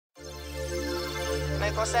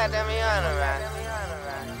Hey, what's that Deadmihana, man?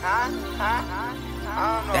 Huh? I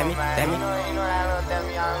don't know, man. You know that little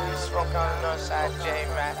Deadmihana we smoke on the north side, J,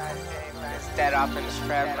 man. It's dead off in the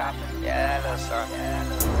scrap, man. Yeah, that little song.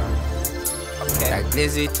 Okay. Like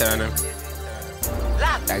Lizzie Turner.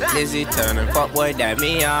 Like Lizzie Turner. Fuckboy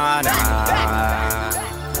Deadmihana.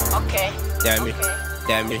 Okay. Demi.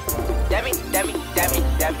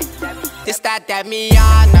 This that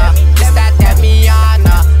Deadmihana. This that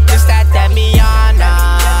Deadmihana. This that Deadmihana.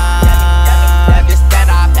 This that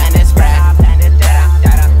off and his friend.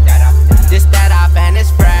 This that off and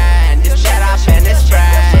his friend. This that off and his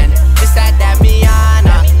friend. This that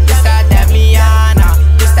Deadmihana. This that Deadmihana.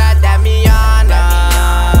 This that Deadmihana.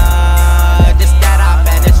 This that off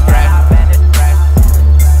and his friend.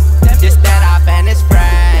 This that off and his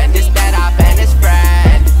friend. This that off and his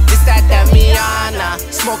friend. This that Deadmihana.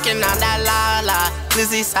 Smoking on that lala.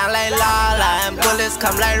 Lizzie sound like Lala, and bullets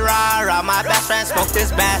come like rah-rah. My best friend smoked his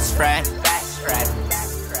best friend.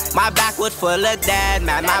 My backwood full of dead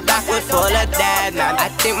man. My backwood full of dead man. I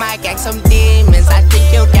think my gang some demons. I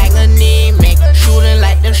think your gang anemic. Shooting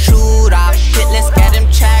like the shoot-off. Hit list get him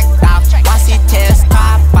checked off. Watch he tear his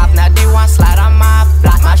top off. Now they want slide on my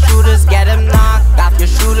block. My shooters get him knocked off. Your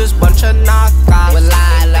shooters bunch of knockoffs. Well,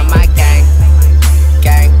 I love my gang.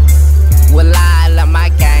 Well, I love my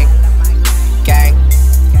gang.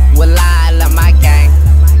 Well, I love my gang.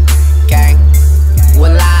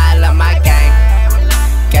 Well, I love my gang.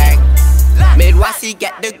 Made Wasi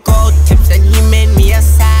get the gold tips and he made me a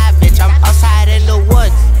savage. I'm outside in the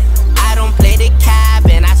woods, I don't play the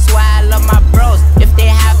cabin. I swear I love my bros. If they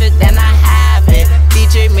have it, then I have it.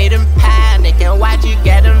 DJ made him panic, and why'd you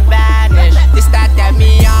get him vanished? This that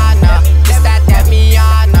Deadmihana. This that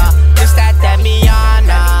Deadmihana. This that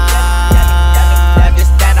Deadmihana. This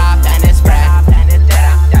that off and his friend.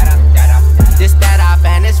 This that off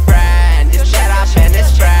and his friend. This that off and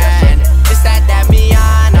his friend. This that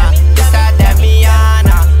Deadmihana. This that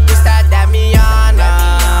Deadmihana. This that Deadmihana.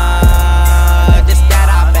 This that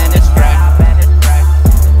off and his friend.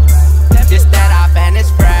 This that off and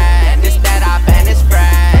his friend. This that off and his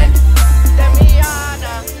friend.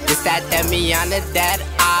 Deadmihana. This that Deadmihana dead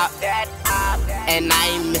up. And I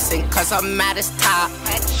ain't missing cause I'm at his top.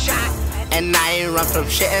 And I ain't run from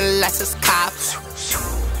shit unless it's cops.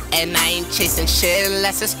 And I ain't chasing shit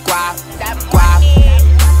unless it's guap.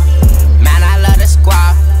 Man, I love the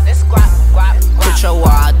squad. Picture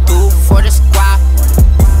what I do for the squad.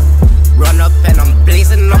 Run up and I'm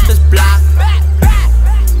blazing up his block.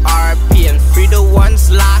 RP and free the ones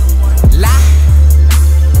locked.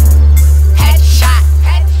 Headshot.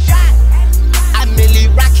 I Millie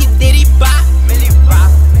Rocky Diddy Bop.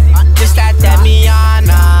 This that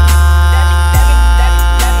Deadmihana.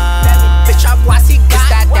 Bitch, I'm Wasi got. This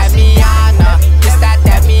that Deadmihana. This that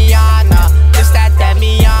Deadmihana. This that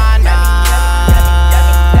Deadmihana.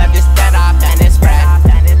 This that off and his friend.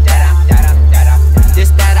 This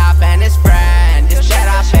that off and his friend. This that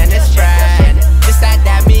off and his friend. This that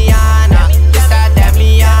Deadmihana. This that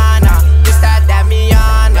Deadmihana. This that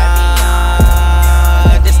Deadmihana.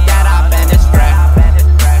 This that off and his friend.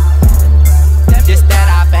 This that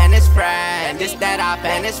off and his friend. This that off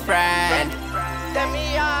and his friend.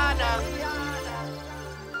 Deadmihana.